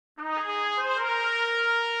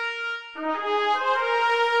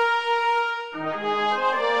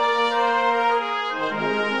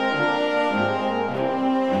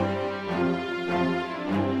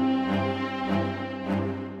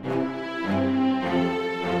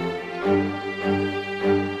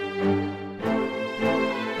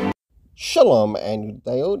Shalom and good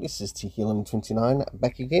day all, this is Tehillim29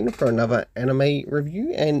 back again for another anime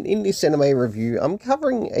review, and in this anime review I'm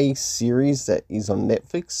covering a series that is on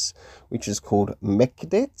Netflix which is called Mech,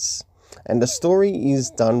 Cadets, and the story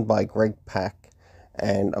is done by Greg Pak,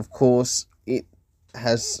 and of course it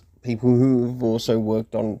has people who've also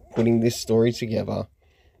worked on putting this story together,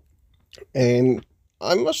 and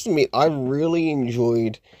I must admit I really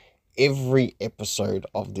enjoyed every episode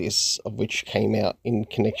of this, of which came out in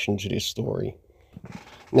connection to this story.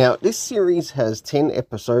 Now, this series has 10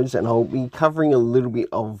 episodes, and I'll be covering a little bit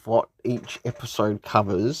of what each episode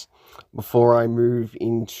covers before I move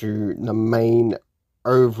into the main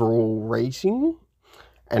overall rating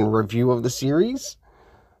and review of the series.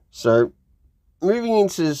 So, moving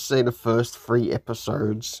into, say, the first 3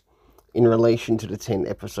 episodes in relation to the 10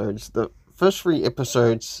 episodes. The first 3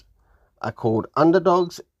 episodes are called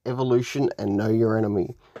Underdogs, Evolution, and Know Your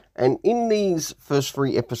Enemy. And in these first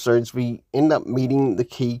 3 episodes, we end up meeting the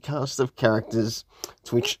key cast of characters,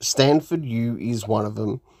 to which Stanford U is one of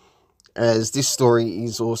them, as this story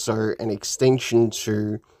is also an extension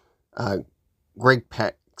to Greg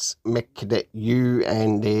Pak's Mech Cadet U,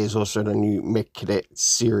 and there's also the new Mech Cadet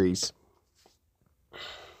series.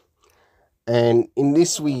 And in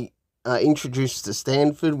this, we are introduced to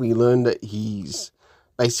Stanford. We learn that he's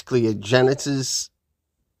basically a janitor's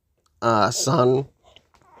son,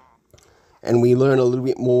 and we learn a little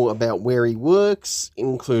bit more about where he works,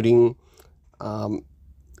 including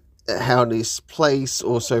how this place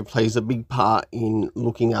also plays a big part in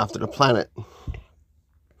looking after the planet,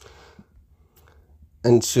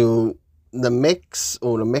 until the mechs,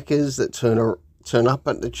 or the mechas, that turn up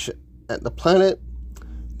at the planet,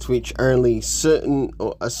 to which only a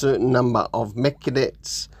certain number of mech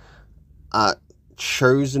cadets are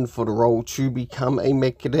chosen for the role to become a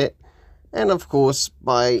mech cadet. And of course,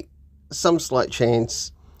 by some slight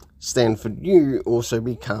chance, Stanford U also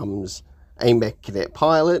becomes a mech cadet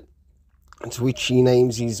pilot, to which he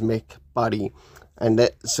names his mech buddy, and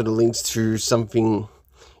that sort of links to something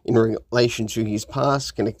in relation to his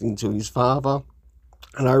past, connecting to his father.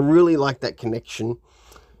 And I really like that connection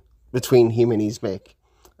between him and his mech.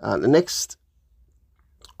 The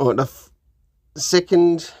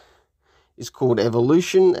second is called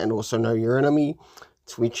Evolution, and also Know Your Enemy,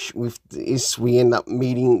 to which with this we end up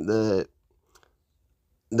meeting the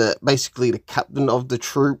basically the captain of the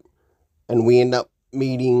troop, and we end up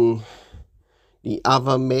meeting the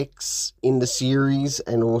other mechs in the series,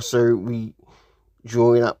 and also we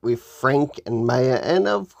join up with Frank and Maya, and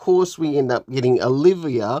of course we end up getting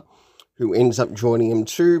Olivia, who ends up joining him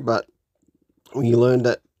too, but we learn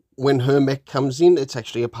that when her mech comes in, it's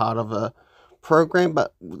actually a part of a program,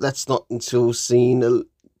 but that's not until seen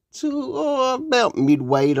about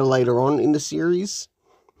midway to later on in the series.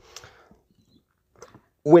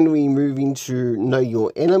 When we move into Know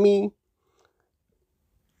Your Enemy,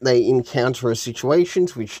 they encounter a situation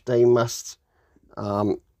to which they must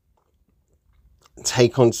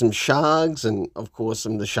take on some sharks, and of course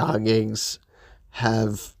some of the shark eggs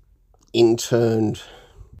have interned.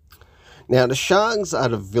 Now, the sharks are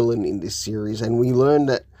the villain in this series, and we learn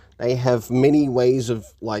that they have many ways of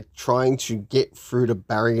trying to get through the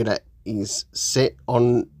barrier that is set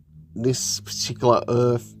on this particular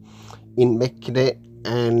Earth in Mech Cadet,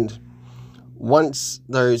 and once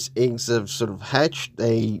those eggs have sort of hatched,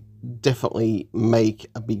 they definitely make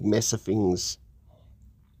a big mess of things.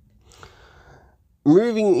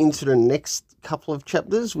 Moving into the next couple of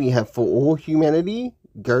chapters, we have For All Humanity,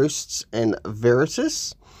 Ghosts, and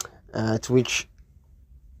Veritas, to which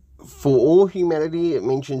For All Humanity, it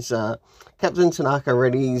mentions Captain Tanaka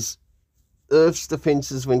readies Earth's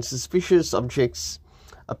defenses when suspicious objects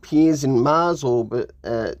appears in Mars orbit,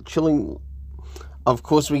 chilling. Of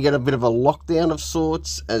course, we get a bit of a lockdown of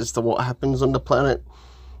sorts as to what happens on the planet.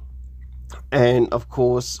 And of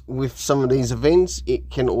course, with some of these events, it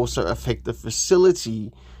can also affect the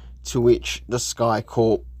facility to which the Sky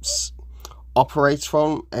Corps operates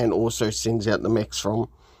from and also sends out the mechs from.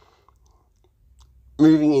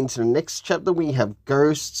 Moving into the next chapter, we have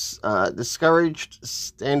Ghosts. Discouraged,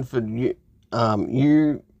 Stanford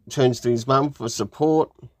U turns to his mum for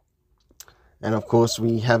support. And of course,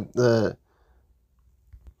 we have the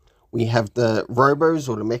robos,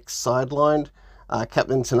 or the mechs, sidelined.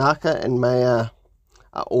 Captain Tanaka and Maya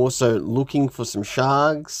are also looking for some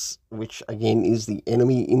sharks, which again is the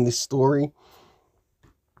enemy in this story.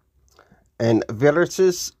 And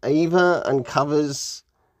Veritas Ava uncovers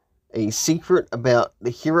a secret about the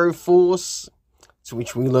Hero Force, to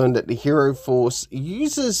which we learn that the Hero Force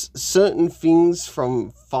uses certain things from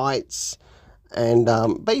fights and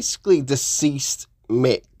basically deceased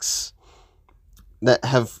mechs that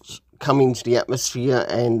have come into the atmosphere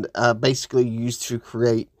and are basically used to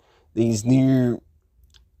create these new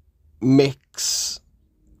mechs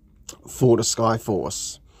for the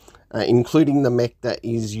Skyforce, including the mech that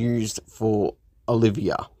is used for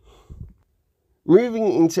Olivia.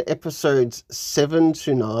 Moving into episodes 7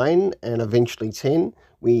 to 9 and eventually 10,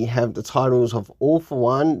 we have the titles of All for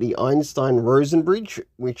One, the Einstein-Rosen Bridge,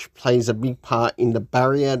 which plays a big part in the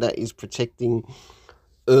barrier that is protecting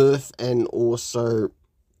Earth and also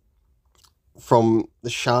from the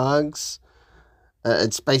sharks.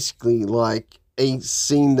 It's basically like a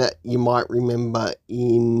scene that you might remember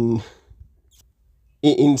in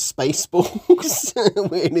Spaceballs,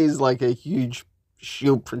 where there's like a huge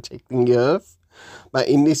shield protecting the Earth. But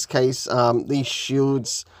in this case, these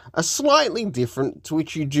shields are slightly different, to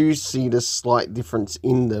which you do see the slight difference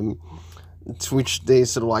in them, to which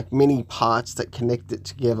there's sort of like many parts that connect it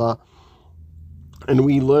together. And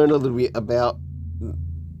we learn a little bit about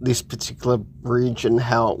this particular bridge and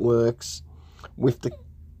how it works with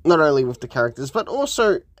not only with the characters, but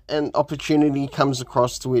also an opportunity comes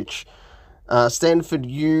across to which Stanford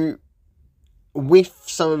Yu, with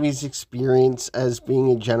some of his experience as being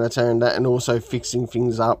a janitor and also fixing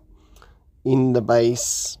things up in the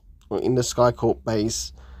base, or in the SkyCorp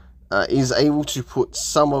base, is able to put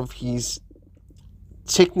some of his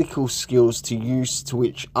technical skills to use, to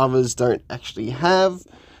which others don't actually have.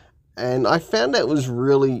 And I found that was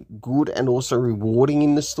really good and also rewarding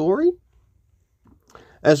in the story.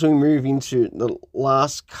 As we move into the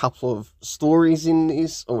last couple of stories in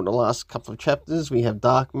this, or the last couple of chapters, we have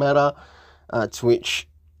Dark Matter, to which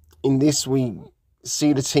in this we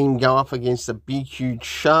see the team go up against a big, huge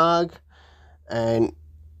shark. And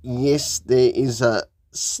yes, there is a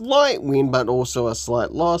slight win, but also a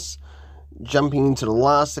slight loss. Jumping into the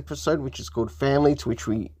last episode, which is called Family, to which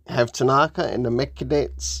we have Tanaka and the Mech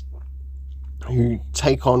Cadets, who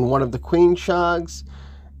take on one of the Queen Sharks.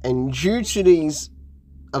 And due to these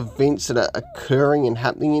events that are occurring and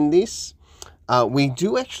happening in this, we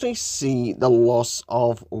do actually see the loss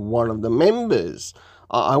of one of the members.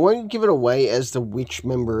 I won't give it away as to which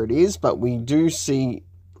member it is, but we do see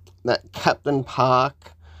that Captain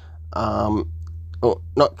Park,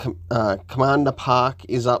 Commander Park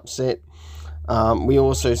is upset. We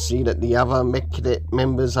also see that the other Mech Cadet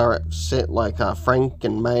members are upset, like Frank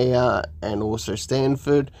and Maya and also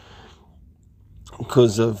Stanford,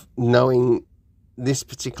 because of knowing this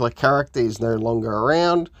particular character is no longer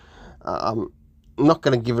around. I'm not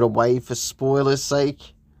going to give it away for spoilers'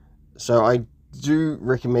 sake, so I do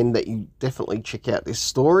recommend that you definitely check out this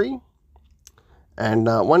story. And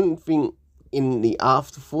one thing in the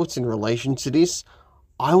afterthoughts in relation to this,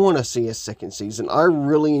 I want to see a second season. I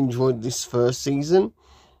really enjoyed this first season,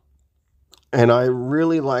 and I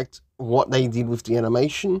really liked what they did with the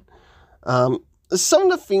animation. Some of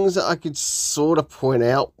the things that I could sort of point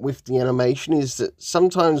out with the animation is that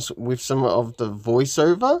sometimes with some of the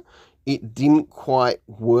voiceover, it didn't quite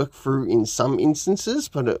work through in some instances,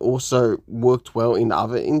 but it also worked well in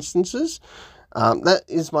other instances. That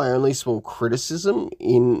is my only small criticism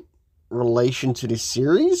in relation to this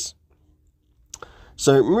series.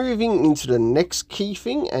 So moving into the next key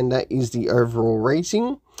thing, and that is the overall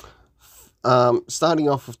rating. Starting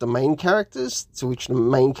off with the main characters, to which the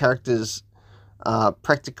main characters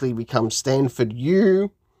practically become Stanford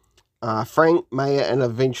Yu, Frank, Maya, and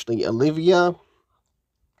eventually Olivia.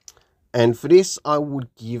 And for this, I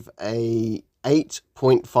would give a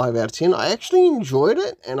 8.5 out of 10. I actually enjoyed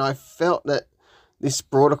it, and I felt that this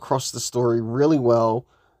brought across the story really well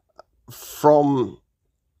from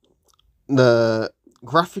the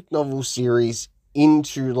graphic novel series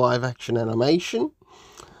into live action animation.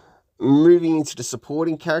 Moving into the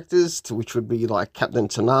supporting characters, to which would be like Captain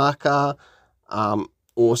Tanaka,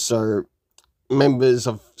 also members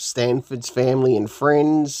of Stanford's family and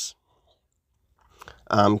friends,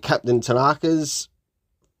 Captain Tanaka's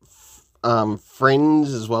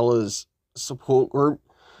friends as well as support group.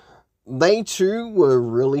 They too were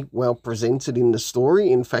really well presented in the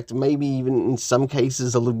story. In fact, maybe even in some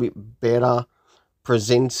cases a little bit better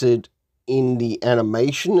presented in the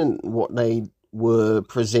animation and what they were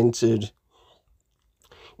presented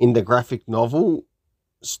in the graphic novel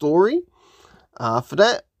story. For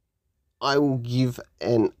that, I will give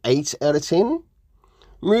an 8 out of 10.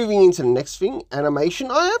 Moving into the next thing,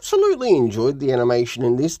 animation. I absolutely enjoyed the animation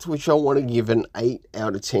in this, to which I want to give an 8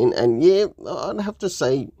 out of 10. And yeah, I'd have to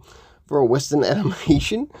say, for a Western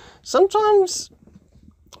animation. Sometimes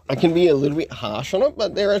I can be a little bit harsh on it,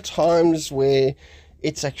 but there are times where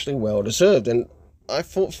it's actually well deserved, and I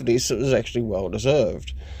thought for this it was actually well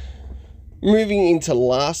deserved. Moving into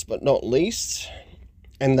last but not least,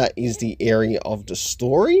 and that is the area of the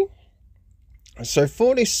story. So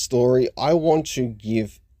for this story, I want to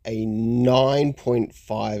give a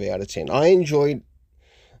 9.5 out of 10. I enjoyed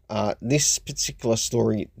this particular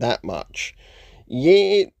story that much.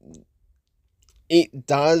 Yeah, it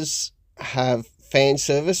does have fan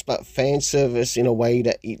service, but fan service in a way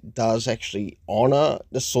that it does actually honor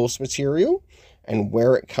the source material and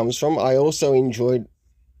where it comes from. I also enjoyed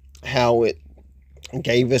how it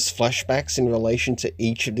gave us flashbacks in relation to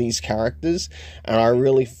each of these characters, and I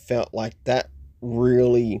really felt like that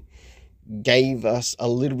really gave us a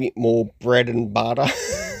little bit more bread and butter,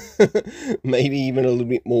 maybe even a little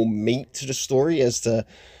bit more meat to the story as to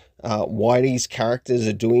why these characters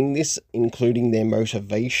are doing this, including their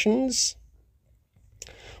motivations.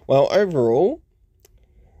 Well, overall,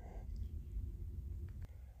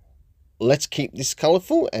 let's keep this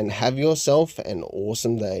colourful and have yourself an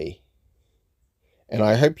awesome day. And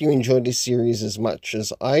I hope you enjoyed this series as much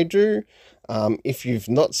as I do. If you've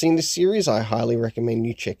not seen this series, I highly recommend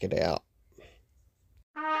you check it out.